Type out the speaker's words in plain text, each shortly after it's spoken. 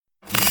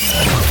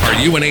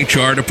you an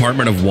HR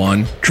department of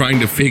one trying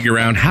to figure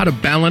out how to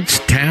balance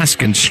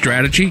task and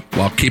strategy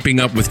while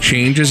keeping up with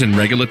changes in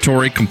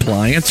regulatory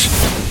compliance?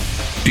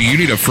 Do you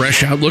need a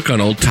fresh outlook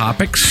on old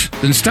topics?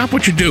 Then stop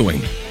what you're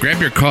doing, grab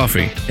your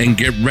coffee, and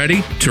get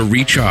ready to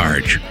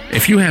recharge.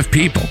 If you have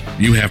people,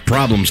 you have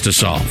problems to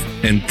solve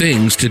and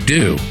things to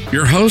do.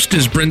 Your host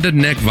is Brenda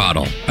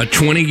Neckvaddle, a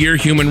 20-year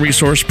human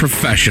resource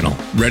professional,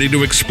 ready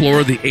to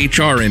explore the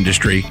HR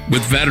industry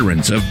with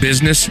veterans of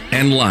business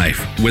and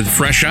life with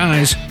fresh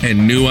eyes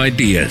and new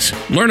ideas.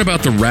 Learn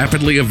about the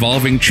rapidly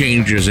evolving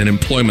changes in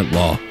employment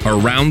law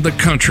around the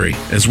country,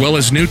 as well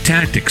as new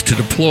tactics to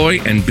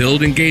deploy and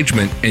build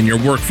engagement in your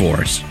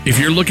workforce. If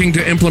you're looking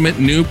to implement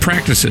new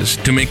practices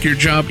to make your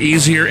job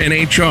easier in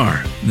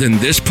HR, then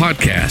this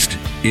podcast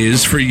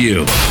is for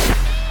you.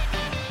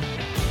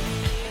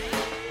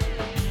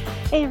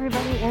 Hey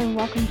everybody, and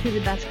welcome to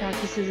the Best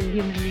Practices in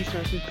Human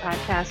Resources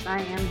podcast.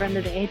 I am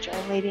Brenda, the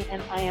HR lady,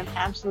 and I am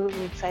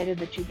absolutely excited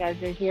that you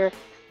guys are here.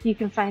 You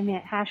can find me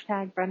at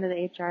hashtag Brenda,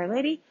 the HR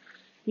lady.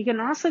 You can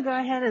also go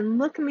ahead and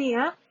look me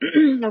up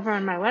over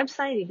on my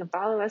website. You can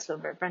follow us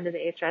over at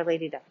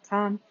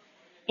BrendaTheHRlady.com.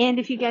 And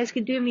if you guys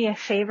could do me a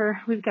favor,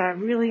 we've got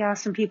really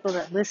awesome people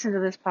that listen to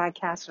this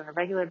podcast on a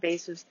regular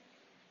basis.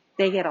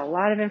 They get a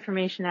lot of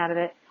information out of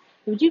it.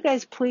 Would you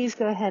guys please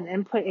go ahead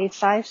and put a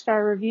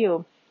 5-star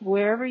review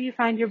wherever you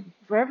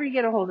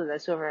get a hold of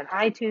this, over at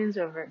iTunes,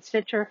 over at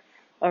Stitcher,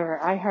 over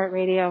at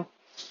iHeartRadio.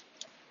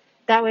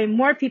 That way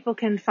more people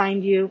can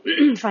find you,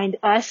 find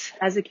us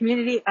as a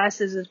community,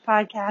 us as this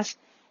podcast,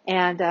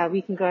 and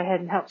we can go ahead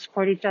and help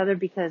support each other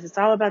because it's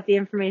all about the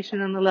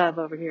information and the love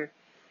over here.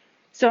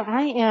 So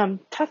I am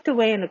tucked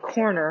away in a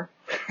corner.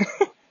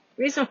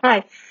 Reason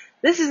why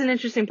this is an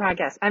interesting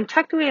podcast. I'm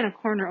tucked away in a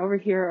corner over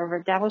here over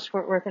at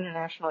Dallas-Fort Worth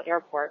International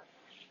Airport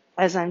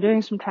as I'm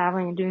doing some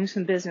traveling and doing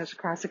some business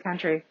across the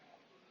country.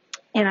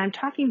 And I'm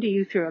talking to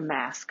you through a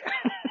mask.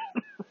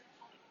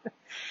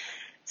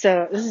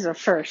 So this is a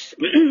first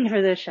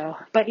for this show.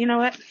 But you know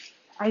what?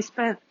 I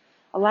spent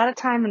a lot of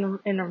time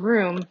in a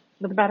room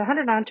with about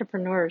 100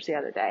 entrepreneurs the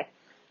other day.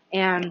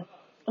 And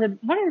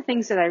one of the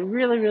things that I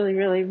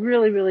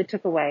really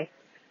took away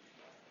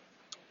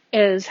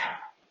is,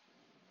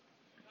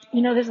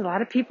 there's a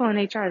lot of people in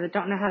HR that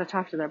don't know how to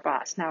talk to their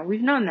boss. Now,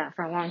 we've known that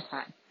for a long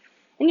time.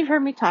 And you've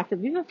heard me talk to,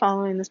 if you've been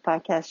following this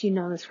podcast, you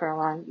know this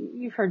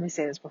you've heard me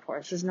say this before.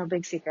 This is no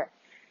big secret.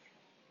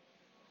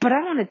 But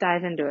I want to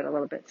dive into it a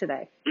little bit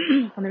today.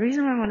 And the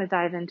reason I want to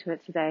dive into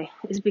it today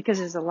is because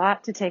there's a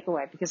lot to take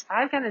away. Because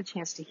I've got a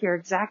chance to hear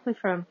exactly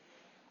from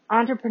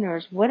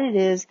entrepreneurs what it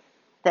is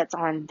that's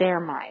on their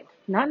mind.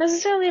 Not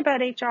necessarily about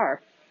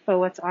HR, but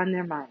what's on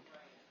their mind.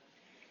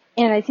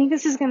 And I think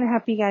this is going to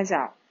help you guys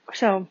out.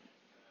 So,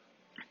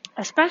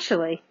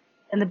 especially,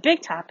 and the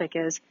big topic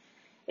is,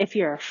 if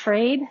you're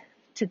afraid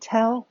to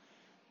tell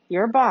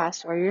your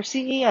boss or your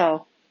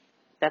CEO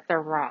that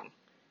they're wrong.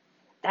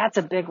 That's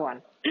a big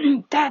one.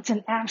 That's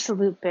an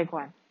absolute big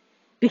one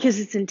because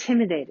it's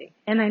intimidating.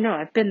 And I know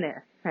I've been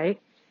there, right?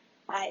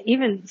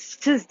 Even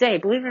to this day,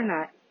 believe it or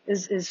not,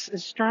 as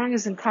strong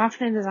and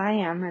confident as I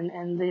am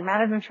and the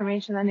amount of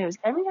information I know is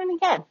every now and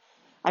again,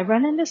 I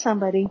run into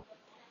somebody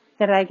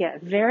that I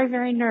get very,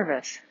 very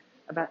nervous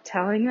about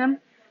telling them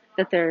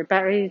that they're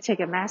about ready to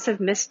take a massive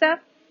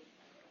misstep.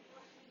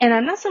 And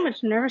I'm not so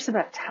much nervous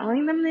about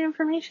telling them the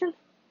information.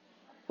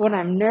 What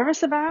I'm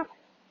nervous about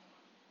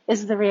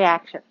is the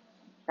reaction.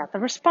 Not the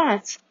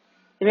response,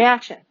 the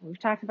reaction. We've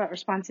talked about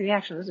response and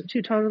reaction. Those are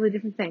two totally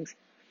different things.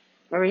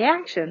 A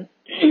reaction,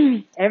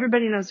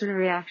 everybody knows what a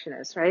reaction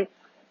is, right?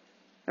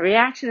 A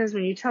reaction is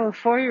when you tell a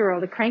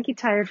 4-year-old, a cranky,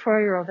 tired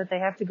 4-year-old that they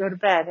have to go to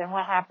bed, and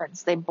what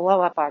happens? They blow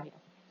up on you.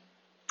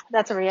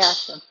 That's a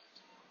reaction.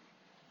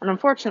 And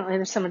unfortunately,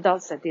 there's some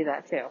adults that do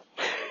that too.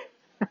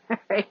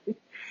 Right?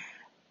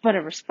 But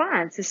a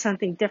response is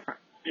something different.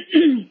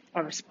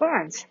 A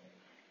response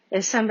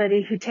is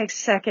somebody who takes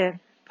a second,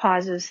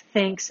 pauses,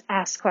 thinks,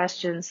 asks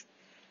questions,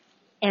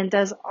 and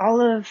does all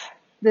of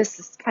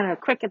this kind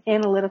of quick and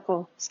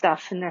analytical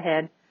stuff in their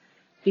head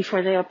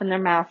before they open their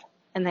mouth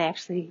and they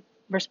actually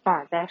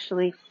respond. They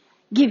actually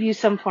give you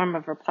some form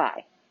of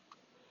reply.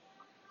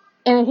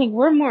 And I think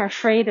we're more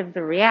afraid of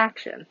the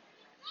reaction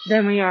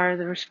than we are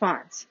the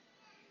response.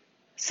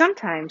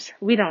 Sometimes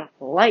we don't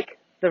like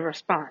the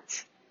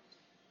response.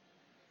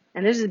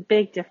 And there's a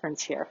big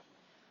difference here.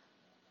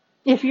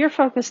 If you're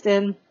focused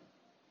in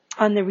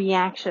on the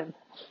reaction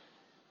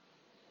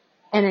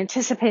and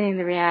anticipating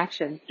the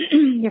reaction,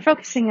 you're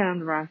focusing on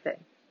the wrong thing.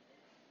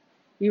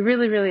 You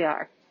really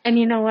are. And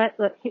you know what?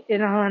 Look,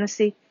 in all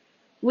honesty,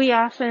 we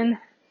often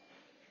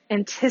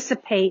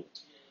anticipate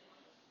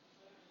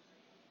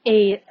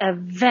an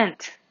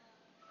event.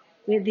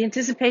 The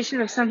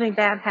anticipation of something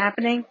bad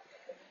happening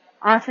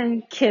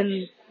often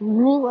can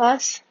rule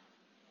us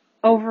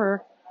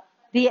over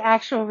the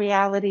actual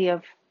reality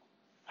of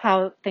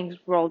how things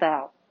rolled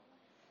out.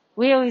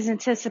 We always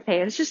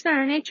anticipate. It's just not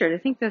our nature to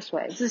think this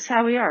way. This is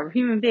how we are. We're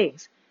human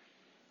beings.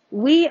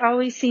 We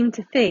always seem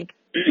to think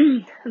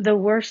the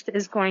worst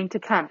is going to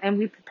come, and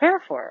we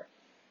prepare for it.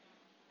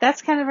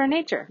 That's kind of our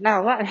nature.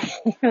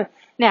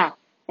 Now,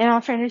 In all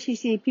fairness, you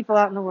see people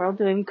out in the world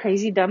doing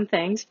crazy, dumb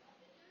things,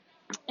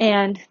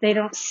 and they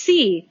don't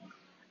see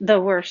the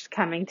worst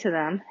coming to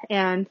them,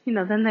 and,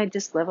 then they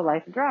just live a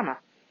life of drama.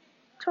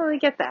 Totally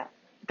get that.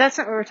 That's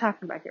not what we're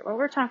talking about here. What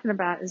we're talking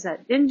about is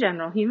that, in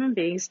general, human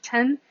beings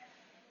tend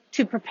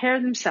to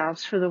prepare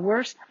themselves for the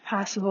worst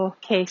possible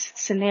case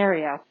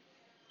scenario.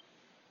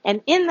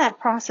 And in that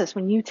process,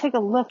 when you take a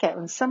look at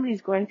when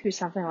somebody's going through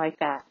something like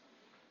that,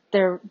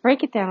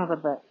 break it down a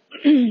little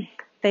bit.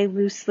 They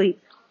lose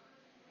sleep.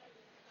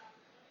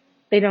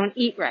 They don't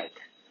eat right.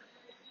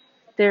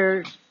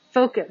 They're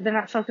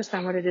not focused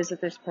on what it is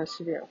that they're supposed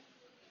to do.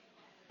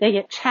 They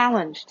get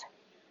challenged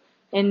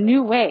in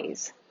new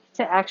ways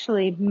to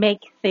actually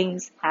make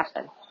things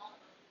happen.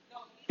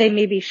 They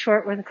may be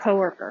short with a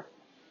coworker.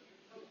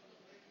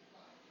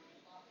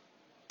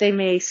 They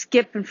may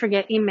skip and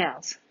forget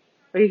emails.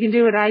 Or you can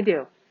do what I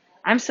do.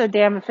 I'm so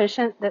damn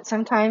efficient that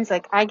sometimes,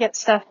 I get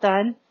stuff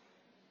done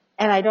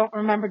and I don't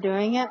remember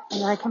doing it.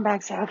 And then I come back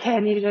and say, okay, I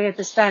need to go get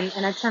this done.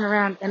 And I turn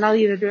around and I'll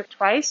either do it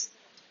twice,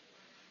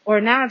 or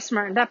now I've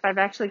smartened up. I've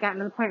actually gotten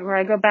to the point where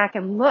I go back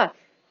and look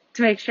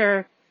to make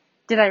sure,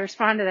 did I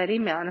respond to that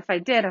email? And if I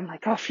did, I'm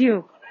like, oh,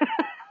 phew,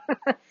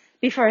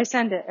 before I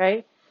send it,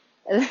 right?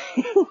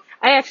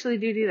 I actually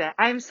do that.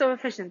 I'm so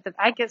efficient that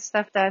I get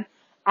stuff done.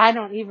 I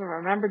don't even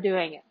remember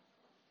doing it.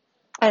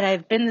 And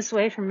I've been this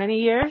way for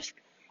many years.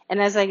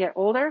 And as I get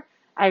older,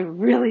 I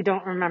really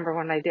don't remember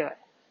when I do it.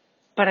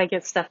 But I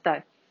get stuff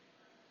done.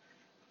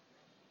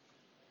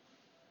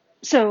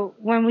 So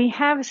when we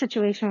have a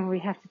situation where we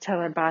have to tell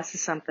our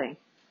bosses something,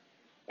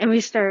 and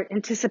we start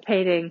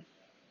anticipating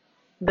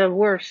the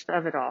worst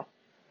of it all,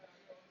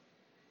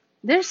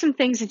 there's some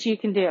things that you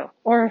can do.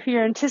 Or if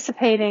you're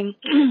anticipating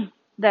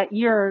that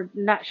you're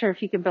not sure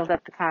if you can build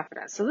up the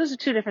confidence. So those are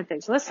two different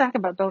things. So let's talk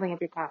about building up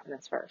your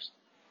confidence first.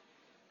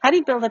 How do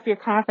you build up your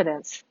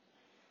confidence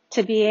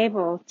to be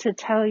able to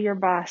tell your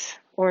boss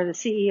or the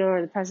CEO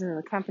or the president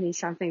of the company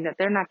something that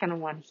they're not going to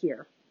want to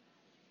hear?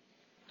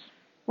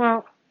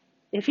 Well,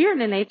 if you're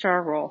in an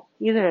HR role,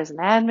 either as an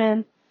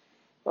admin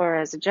or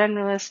as a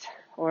generalist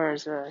or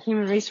as a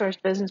human resource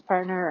business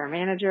partner or a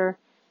manager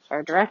or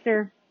a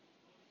director,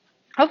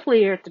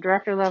 hopefully you're at the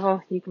director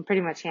level. You can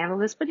pretty much handle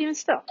this, but even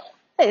still,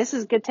 hey, this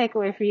is a good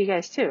takeaway for you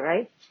guys too,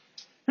 right?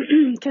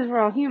 Because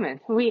we're all human.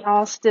 We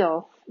all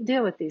still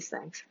deal with these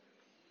things.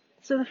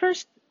 So the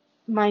first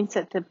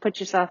mindset to put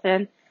yourself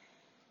in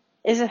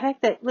is the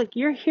fact that, look,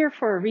 you're here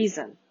for a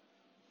reason.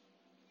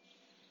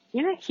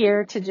 You're not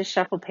here to just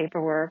shuffle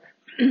paperwork.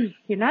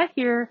 You're not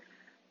here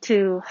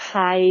to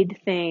hide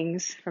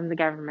things from the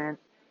government.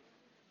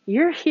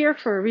 You're here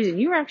for a reason.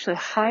 You were actually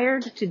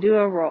hired to do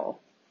a role.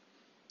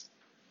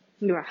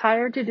 You are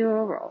hired to do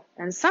a role.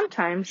 And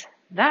sometimes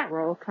that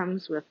role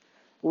comes with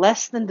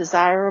less than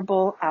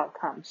desirable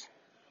outcomes.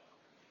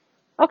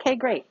 Okay,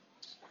 great.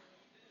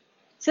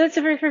 So that's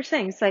the very first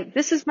thing. It's like,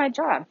 this is my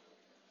job.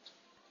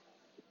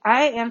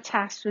 I am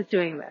tasked with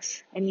doing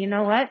this. And you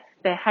know what?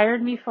 They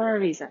hired me for a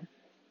reason.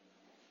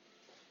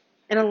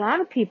 And a lot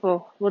of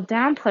people will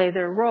downplay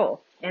their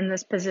role in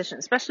this position,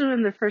 especially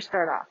when they first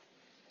start off.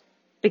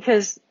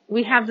 Because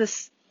we have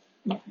this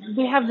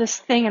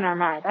thing in our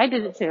mind. I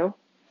did it too,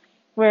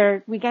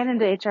 where we got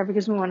into HR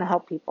because we want to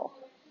help people.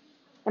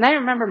 And I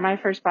remember my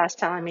first boss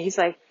telling me, he's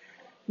like,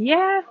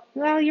 yeah,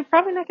 well, you're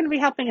probably not going to be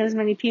helping as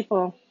many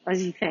people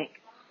as you think.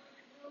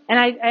 And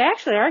I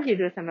actually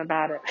argued with him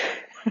about it.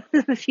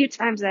 A few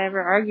times I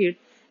ever argued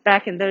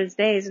back in those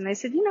days. And I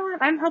said, you know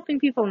what? I'm helping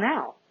people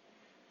now.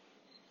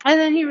 And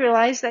then he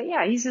realized that,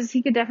 yeah, he says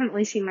he could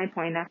definitely see my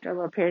point after a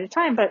little period of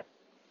time. But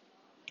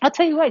I'll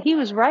tell you what, he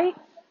was right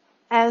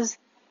as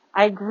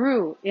I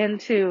grew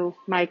into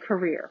my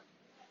career.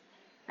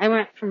 I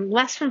went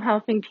less from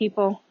helping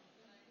people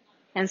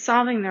and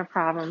solving their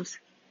problems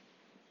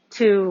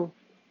to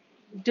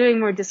doing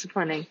more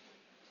disciplining,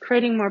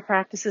 creating more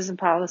practices and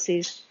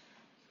policies,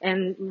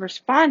 and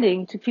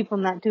responding to people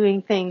not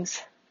doing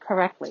things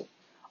correctly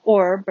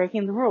or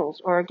breaking the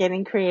rules or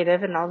getting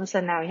creative, and all of a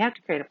sudden now we have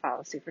to create a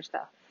policy for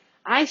stuff.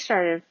 I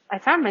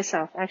found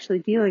myself actually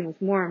dealing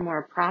with more and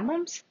more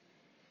problems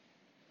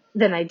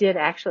than I did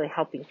actually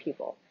helping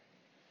people.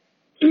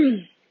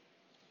 And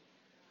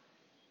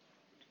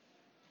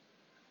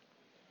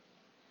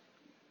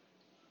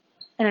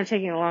I'm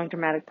taking a long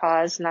dramatic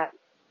pause, not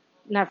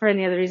for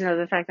any other reason other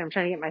than the fact that I'm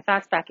trying to get my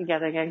thoughts back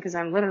together again, because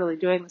I'm literally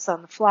doing this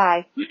on the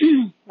fly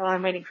while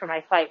I'm waiting for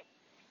my flight.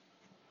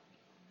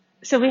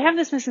 So we have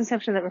this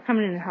misconception that we're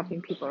coming in and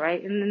helping people,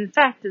 right? And in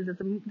fact,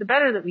 the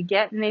better that we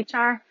get in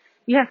HR,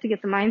 you have to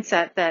get the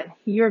mindset that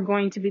you're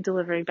going to be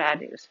delivering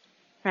bad news,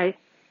 right?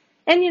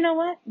 And you know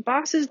what?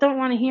 Bosses don't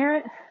want to hear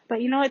it,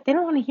 but you know what? They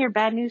don't want to hear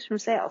bad news from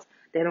sales.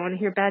 They don't want to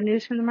hear bad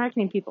news from the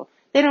marketing people.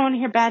 They don't want to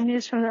hear bad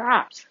news from their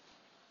ops.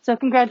 So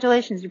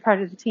congratulations, you're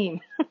part of the team,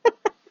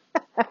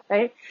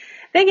 right?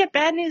 They get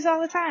bad news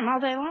all the time, all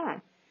day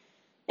long.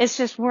 It's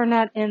just we're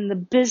not in the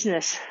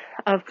business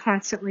of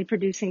constantly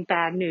producing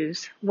bad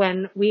news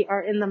when we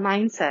are in the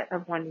mindset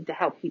of wanting to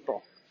help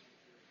people.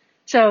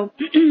 So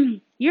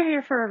you're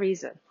here for a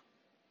reason.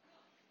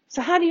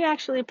 So how do you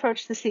actually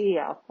approach the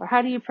CEO, or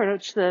how do you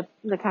approach the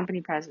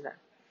company president?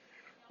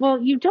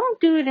 Well, you don't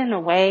do it in a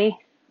way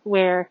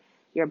where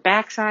your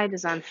backside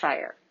is on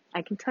fire.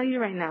 I can tell you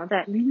right now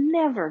that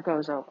never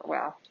goes over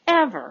well,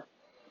 ever.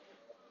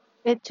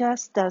 It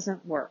just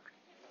doesn't work.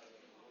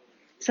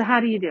 So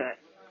how do you do it?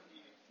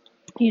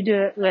 You do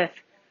it with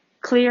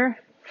clear,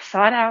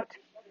 thought out,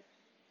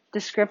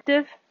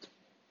 descriptive.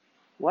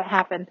 What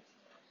happened?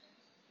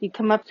 You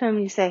come up to them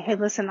and you say, hey,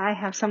 listen, I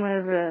have somewhat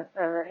of a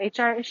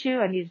HR issue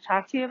I need to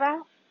talk to you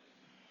about.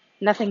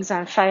 Nothing's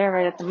on fire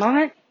right at the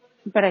moment,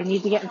 but I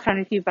need to get in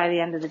front of you by the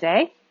end of the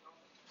day.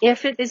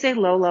 If it is a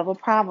low-level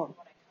problem.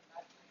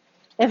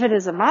 If it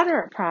is a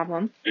moderate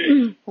problem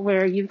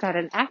where you've got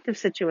an active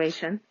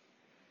situation,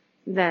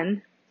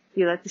 then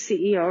you let the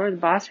CEO or the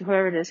boss or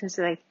whoever it is and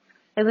say,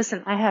 hey,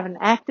 listen, I have an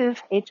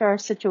active HR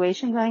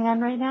situation going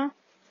on right now.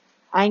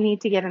 I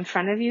need to get in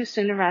front of you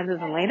sooner rather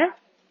than later.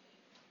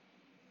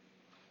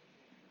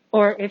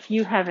 Or if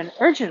you have an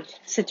urgent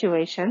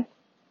situation,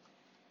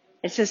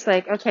 it's just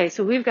like, okay,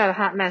 so we've got a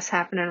hot mess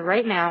happening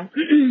right now,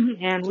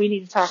 and we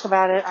need to talk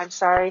about it. I'm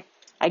sorry.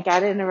 I got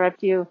to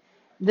interrupt you.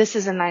 This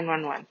is a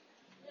 911.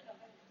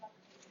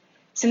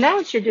 So now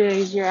what you're doing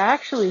is you're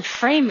actually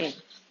framing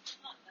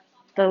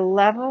the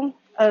level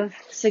of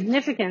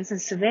significance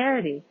and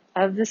severity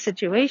of the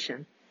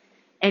situation.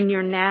 And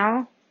you're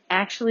now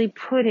actually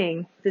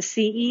putting the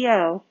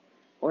CEO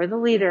or the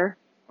leader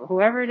or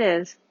whoever it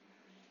is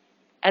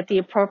at the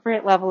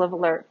appropriate level of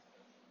alert.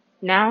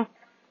 Now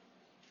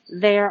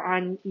they're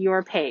on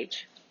your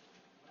page.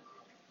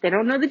 They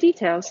don't know the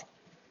details,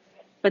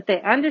 but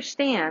they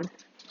understand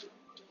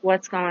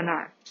what's going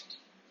on.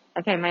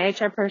 Okay, my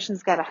HR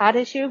person's got a hot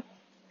issue.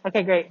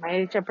 Okay, great.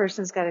 My HR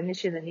person's got an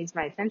issue that needs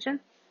my attention.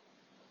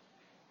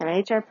 And my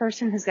HR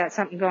person has got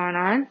something going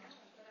on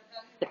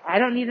that I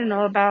don't need to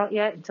know about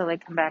yet until they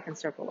come back and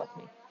circle with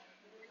me.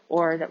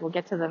 Or that we'll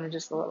get to them in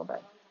just a little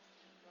bit.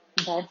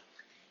 Okay?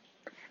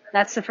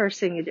 That's the first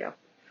thing you do.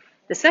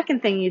 The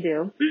second thing you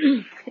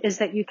do is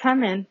that you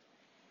come in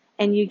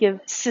and you give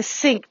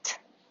succinct,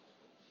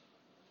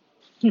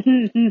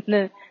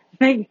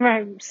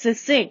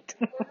 succinct,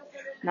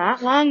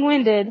 not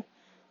long-winded,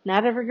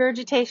 not a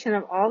regurgitation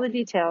of all the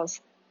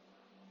details,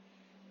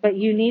 but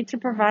you need to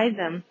provide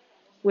them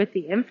with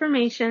the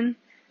information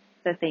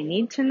that they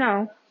need to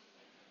know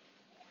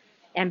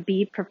and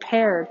be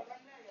prepared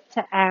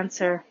to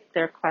answer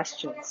their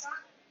questions.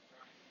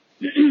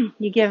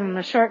 You give them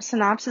a short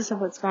synopsis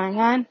of what's going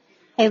on.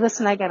 Hey,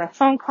 listen, I got a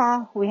phone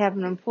call. We have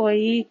an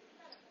employee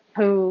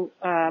who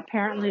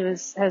apparently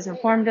has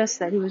informed us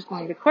that he was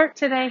going to court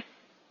today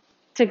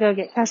to go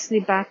get custody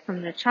back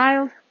from the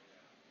child.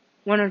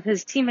 One of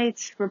his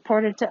teammates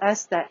reported to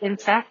us that, in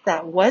fact,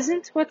 that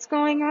wasn't what's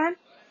going on,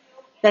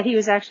 that he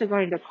was actually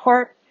going to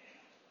court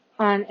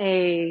on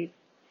a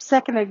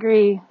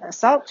second-degree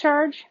assault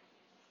charge.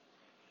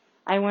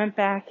 I went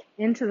back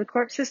into the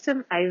court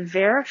system. I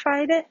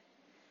verified it.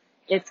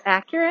 It's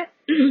accurate.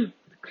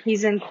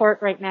 He's in court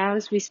right now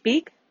as we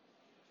speak.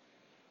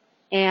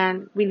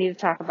 And we need to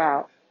talk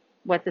about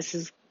what this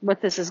is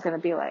going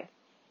to be like.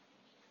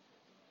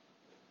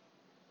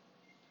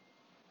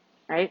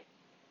 Right?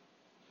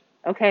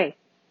 Okay,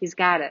 he's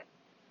got it.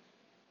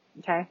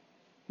 Okay?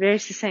 Very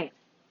succinct.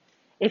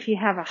 If you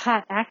have a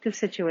hot, active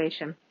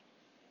situation,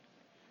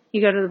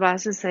 you go to the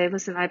boss and say,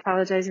 listen, I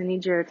apologize, I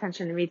need your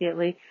attention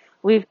immediately.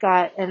 We've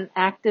got an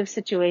active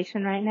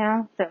situation right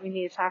now that we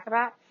need to talk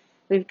about.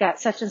 We've got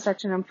such and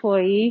such an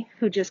employee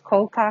who just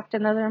cold-cocked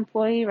another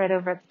employee right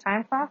over at the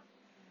time clock.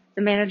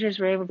 The managers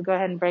were able to go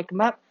ahead and break them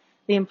up.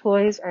 The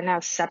employees are now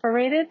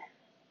separated.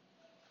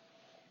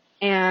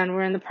 And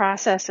we're in the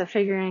process of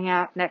figuring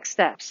out next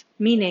steps.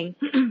 Meaning,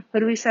 who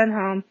do we send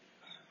home?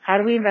 How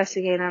do we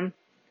investigate them?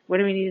 What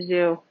do we need to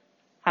do?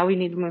 How we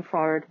need to move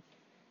forward?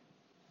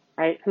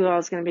 Right? Who all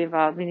is going to be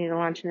involved? We need to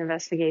launch an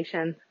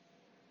investigation.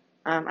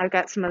 I've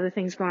got some other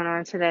things going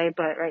on today,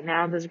 but right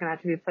now those are going to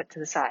have to be put to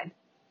the side.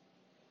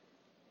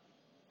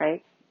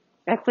 Right?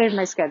 That cleared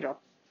my schedule.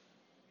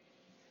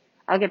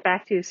 I'll get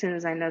back to you as soon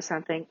as I know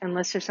something,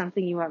 unless there's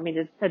something you want me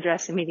to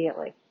address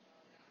immediately.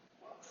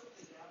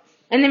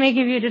 And they may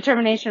give you a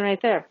determination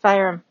right there.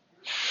 Fire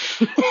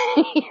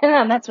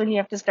them. That's when you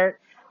have to start,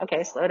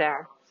 okay, slow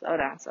down.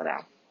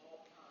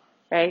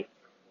 Right?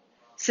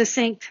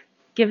 Succinct.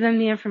 Give them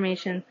the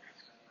information.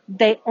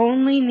 They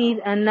only need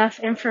enough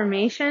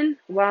information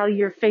while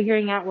you're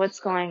figuring out what's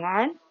going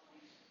on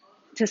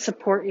to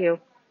support you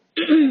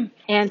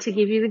and to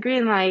give you the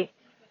green light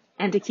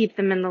and to keep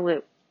them in the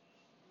loop.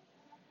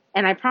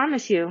 And I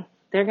promise you,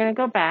 they're going to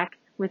go back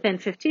within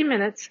 15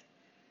 minutes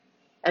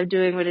of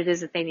doing what it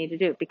is that they need to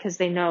do because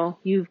they know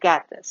you've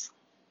got this.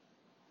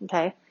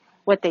 Okay?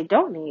 What they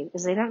don't need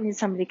is they don't need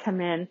somebody to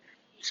come in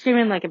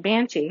screaming like a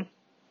banshee,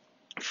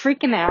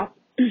 freaking out,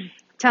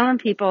 telling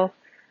people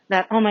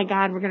that, oh my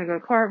God, we're going to go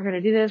to court, we're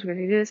going to do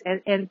this,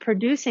 and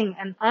producing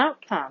an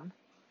outcome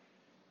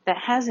that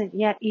hasn't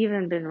yet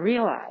even been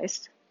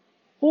realized,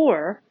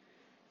 or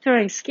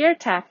throwing scare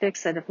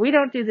tactics that if we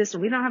don't do this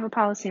and we don't have a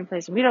policy in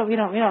place and we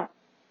don't,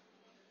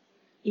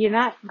 you're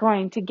not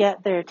going to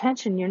get their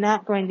attention. You're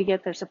not going to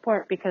get their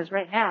support, because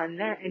right now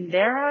in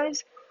their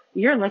eyes,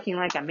 you're looking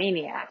like a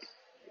maniac.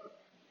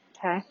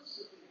 Okay?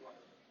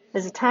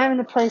 There's a time and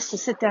a place to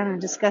sit down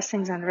and discuss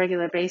things on a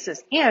regular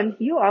basis. And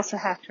you also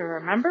have to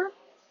remember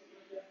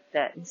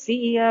that the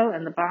CEO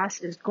and the boss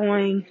is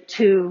going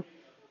to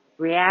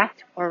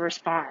react or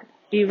respond.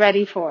 Be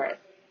ready for it.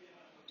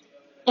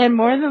 And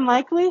more than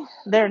likely,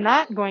 they're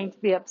not going to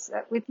be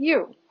upset with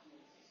you.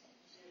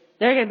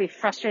 They're going to be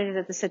frustrated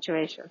at the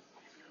situation.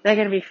 They're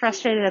going to be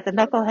frustrated at the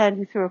knucklehead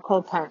who threw a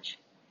cold punch.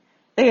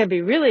 They're going to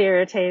be really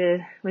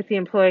irritated with the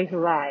employee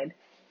who lied.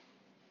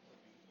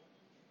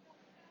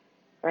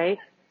 Right?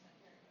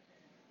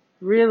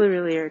 Really,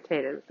 really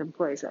irritated with the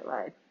employees that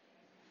lied.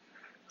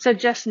 So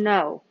just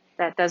know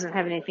that doesn't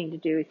have anything to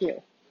do with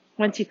you.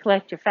 Once you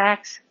collect your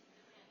facts,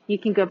 you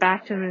can go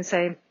back to them and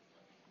say,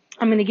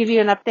 I'm going to give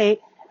you an update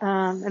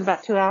in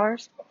about 2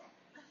 hours.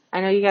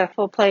 I know you got a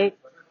full plate.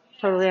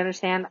 Totally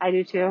understand. I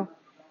do too.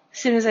 As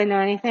soon as I know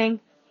anything,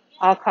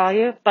 I'll call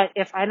you. But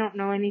if I don't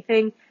know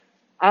anything,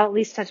 I'll at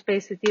least touch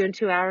base with you in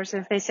 2 hours.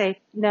 And if they say,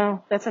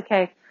 no, that's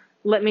okay,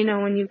 let me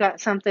know when you've got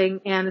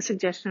something and a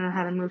suggestion on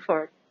how to move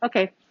forward.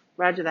 Okay,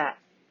 roger that.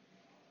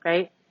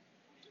 Right?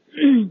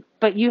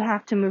 But you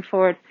have to move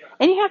forward.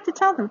 And you have to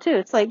tell them too.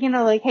 It's like,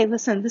 hey,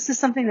 listen, this is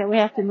something that we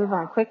have to move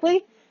on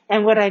quickly.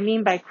 And what I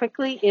mean by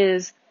quickly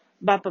is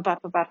ba ba ba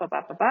ba ba ba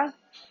ba ba ba.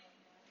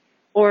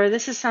 Or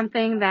this is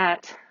something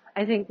that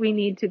I think we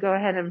need to go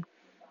ahead and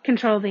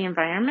control the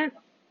environment.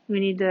 We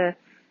need to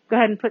go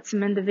ahead and put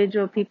some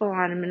individual people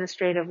on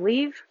administrative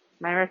leave.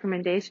 My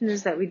recommendation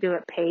is that we do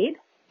it paid.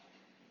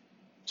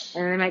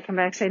 And they might come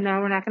back and say, no,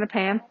 we're not going to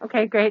pay them.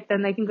 Okay, great.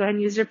 Then they can go ahead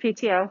and use their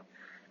PTO.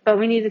 But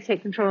we need to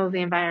take control of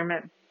the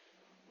environment.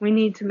 We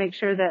need to make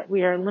sure that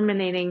we are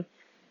eliminating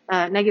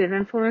negative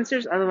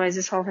influencers. Otherwise,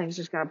 this whole thing is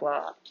just going to blow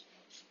up.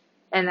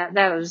 And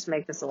that'll just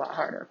make this a lot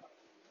harder.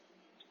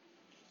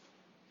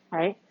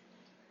 Right?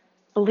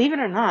 Believe it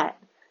or not,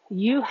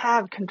 you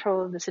have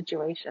control of the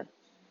situation.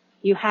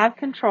 You have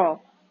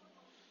control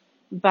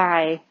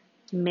by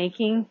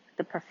making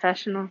the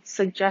professional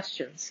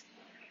suggestions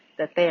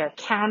that they are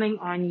counting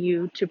on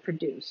you to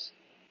produce.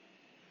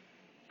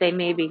 They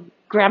may be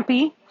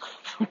grumpy.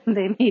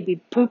 They may be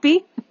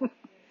poopy.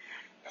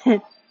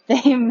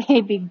 They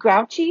may be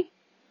grouchy.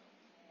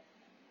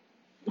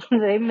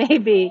 They may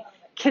be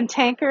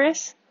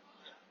cantankerous,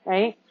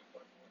 right?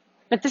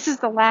 But this is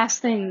the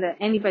last thing that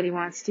anybody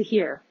wants to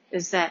hear,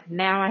 is that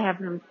now I have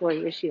an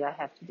employee issue I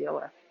have to deal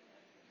with.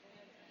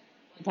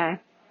 Okay?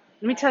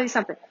 Let me tell you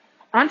something.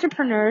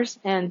 Entrepreneurs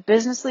and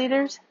business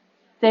leaders,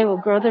 they will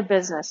grow their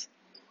business.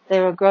 They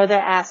will grow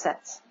their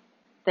assets.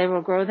 They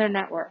will grow their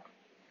network.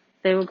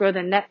 They will grow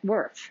their net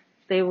worth.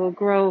 They will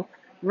grow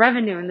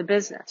revenue in the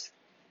business.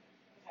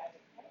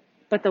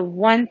 But the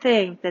one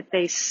thing that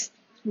they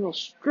will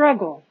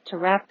struggle to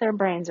wrap their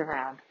brains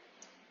around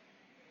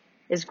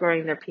is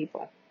growing their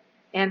people.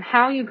 And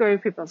how you grow your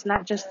people is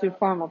not just through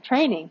formal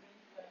training.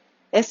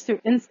 It's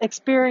through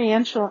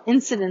experiential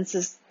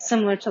incidences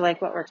similar to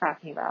like what we're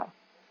talking about.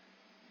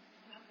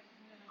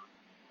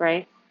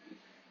 Right?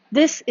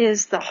 This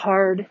is the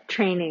hard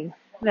training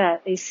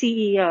that a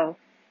CEO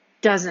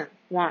doesn't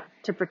want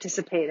to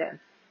participate in.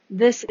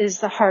 This is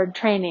the hard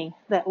training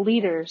that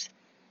leaders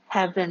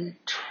have been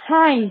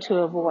trying to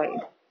avoid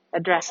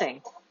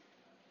addressing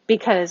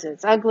because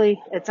it's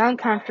ugly, it's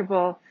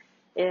uncomfortable,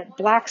 it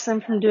blocks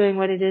them from doing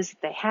what it is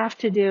that they have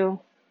to do,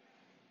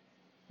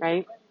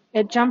 right?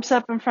 It jumps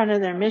up in front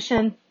of their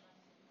mission.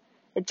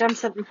 It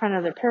jumps up in front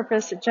of their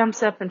purpose. It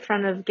jumps up in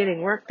front of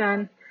getting work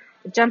done.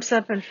 It jumps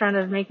up in front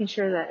of making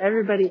sure that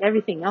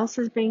everything else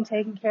is being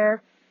taken care of.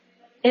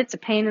 It's a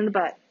pain in the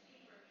butt,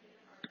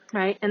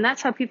 right? And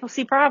that's how people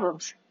see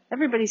problems.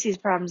 Everybody sees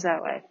problems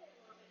that way.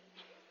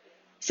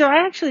 So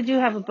I actually do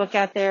have a book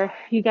out there.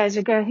 You guys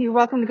you're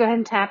welcome to go ahead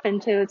and tap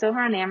into. It's over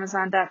on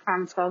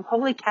Amazon.com. It's called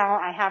Holy Cow,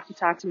 I Have to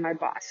Talk to My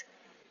Boss.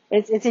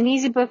 It's an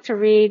easy book to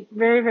read.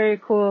 Very, very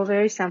cool.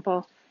 Very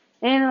simple.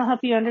 And it'll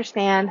help you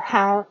understand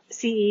how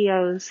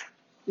CEOs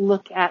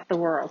look at the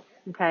world.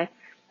 Okay.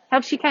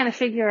 Helps you kind of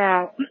figure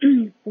out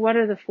what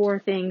are the 4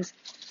 things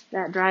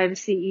that drive a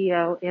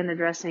CEO in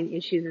addressing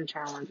issues and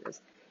challenges.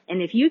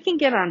 And if you can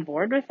get on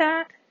board with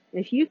that,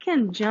 if you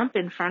can jump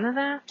in front of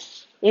that,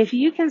 if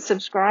you can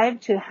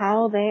subscribe to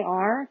how they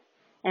are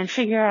and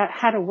figure out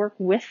how to work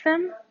with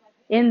them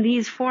in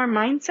these 4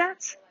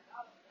 mindsets,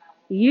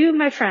 you,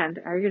 my friend,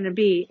 are going to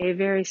be a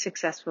very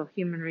successful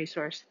human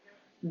resource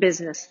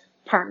business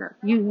partner.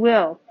 You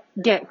will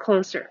get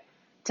closer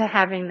to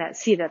having that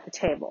seat at the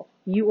table.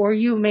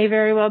 You may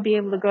very well be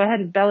able to go ahead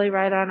and belly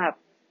right on up,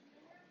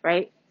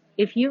 right?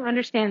 If you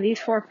understand these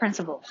 4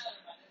 principles,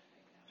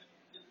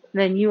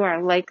 then you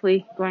are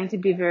likely going to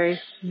be very,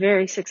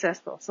 very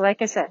successful. So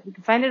like I said, you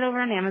can find it over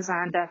on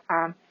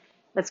Amazon.com.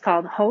 It's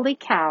called Holy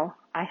Cow,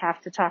 I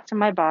Have to Talk to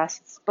My Boss.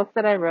 It's a book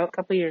that I wrote a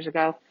couple years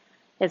ago.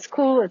 It's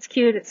cool, it's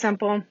cute, it's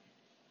simple.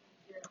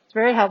 It's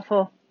very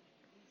helpful.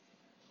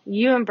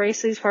 You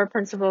embrace these 4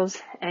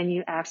 principles and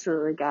you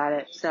absolutely got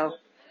it. So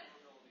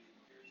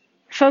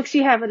Folks,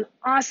 you have an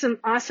awesome,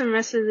 awesome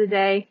rest of the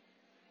day.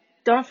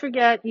 Don't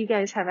forget, you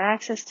guys have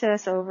access to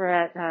us over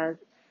at the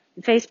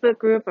Facebook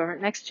group or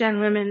Next Gen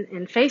Women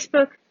in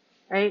Facebook,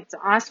 right? It's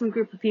an awesome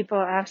group of people.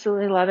 I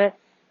absolutely love it.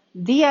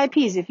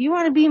 VIPs, if you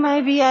want to be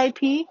my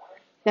VIP,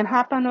 then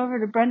hop on over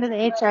to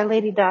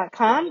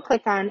BrendaTheHRLady.com,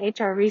 click on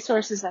HR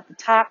Resources at the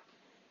top.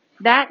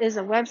 That is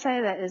a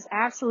website that is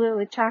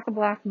absolutely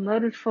chock-a-block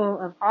loaded full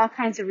of all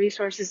kinds of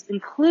resources,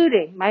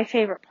 including, my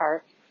favorite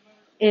part,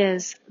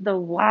 is the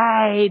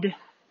large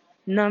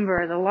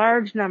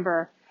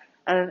number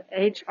of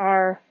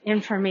HR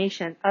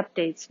information,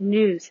 updates,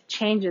 news,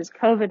 changes,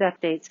 COVID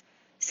updates,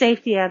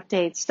 safety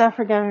updates, stuff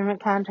for government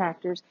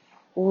contractors,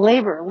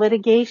 labor,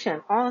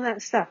 litigation, all of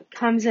that stuff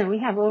comes in. We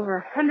have over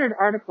 100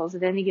 articles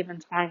at any given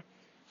time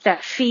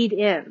that feed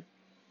in.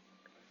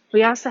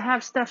 We also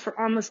have stuff for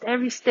almost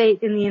every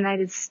state in the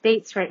United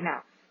States right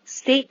now.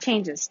 State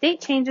changes. State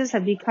changes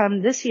have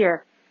become this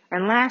year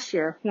and last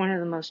year one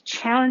of the most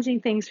challenging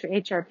things for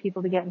HR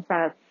people to get in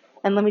front of.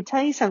 And let me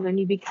tell you something,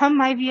 you become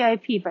my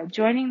VIP. By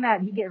joining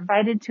that, you get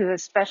invited to a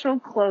special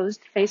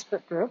closed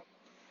Facebook group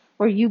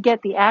where you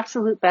get the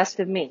absolute best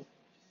of me.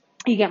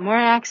 You get more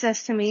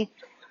access to me.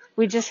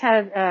 We just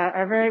had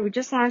we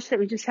just launched it.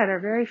 We just had our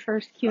very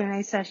first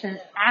Q&A session.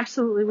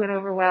 Absolutely went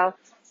over well.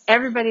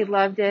 Everybody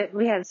loved it.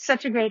 We had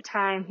such a great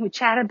time. We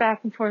chatted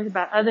back and forth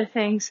about other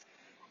things.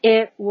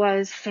 It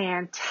was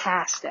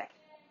fantastic.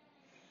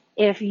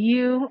 If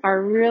you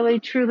are really,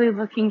 truly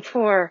looking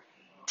for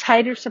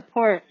tighter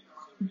support,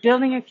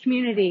 building a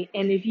community,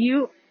 and if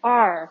you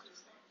are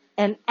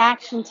an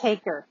action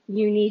taker,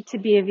 you need to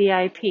be a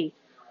VIP.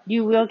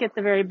 You will get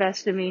the very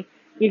best of me.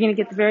 You're going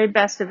to get the very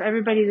best of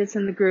everybody that's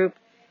in the group,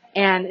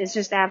 and it's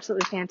just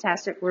absolutely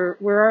fantastic. We're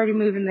already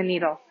moving the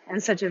needle in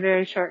such a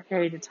very short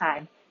period of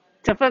time.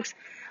 So, folks,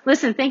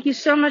 listen, thank you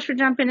so much for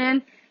jumping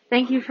in.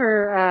 Thank you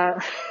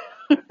for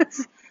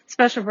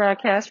special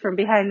broadcast from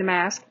Behind the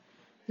Mask.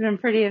 It's been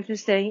pretty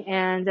interesting,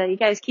 and you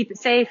guys keep it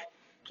safe,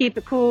 keep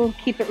it cool,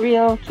 keep it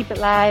real, keep it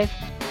live,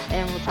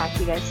 and we'll talk to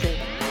you guys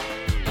soon.